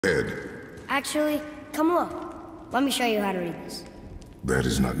Ed. Actually, come look. Let me show you how to read this. That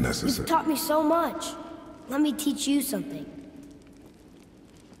is not necessary. You've taught me so much. Let me teach you something.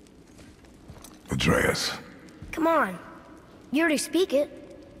 Atreus. Come on. You already speak it.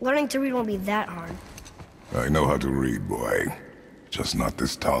 Learning to read won't be that hard. I know how to read, boy. Just not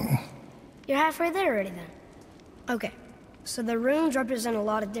this tongue. You're halfway there already then. Okay, so the runes represent a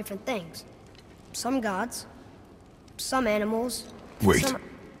lot of different things. Some gods, some animals. Wait. Some...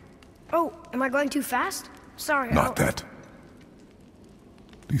 Oh, am I going too fast? Sorry. Not that.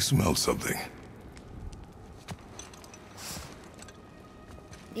 Do you smell something?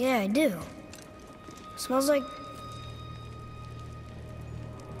 Yeah, I do. Smells like...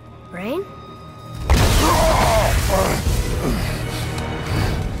 rain?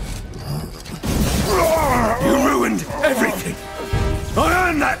 You ruined everything! I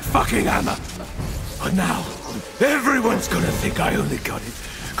earned that fucking hammer! But now, everyone's gonna think I only got it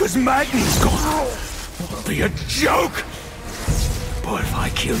because Magni's gone! It'll be a joke! But if I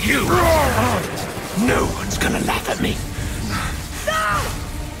kill you, no one's gonna laugh at me!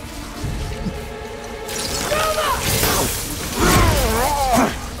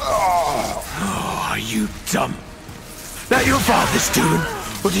 Oh, are you dumb? That your father's doing,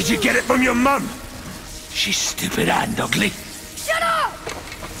 or did you get it from your mum? She's stupid and ugly. Shut up!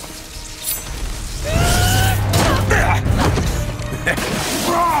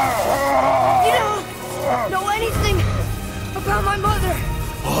 You don't know anything about my mother.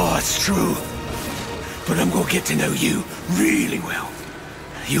 Oh, it's true. But I'm gonna get to know you really well.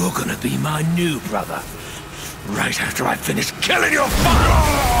 You're gonna be my new brother. Right after I finish killing your father!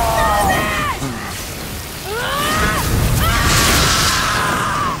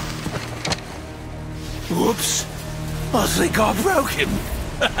 Whoops. I think I broke him.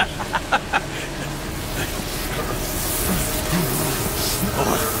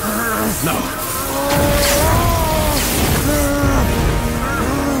 Oh, no.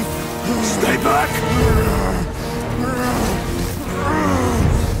 Stay back!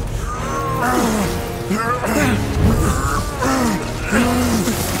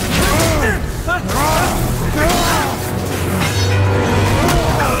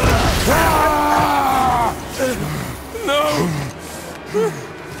 No!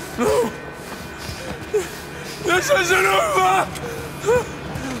 This isn't over!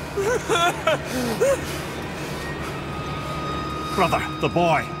 Brother, the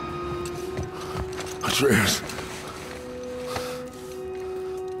boy. Atreus.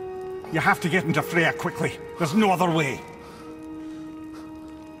 You have to get into Freya quickly. There's no other way.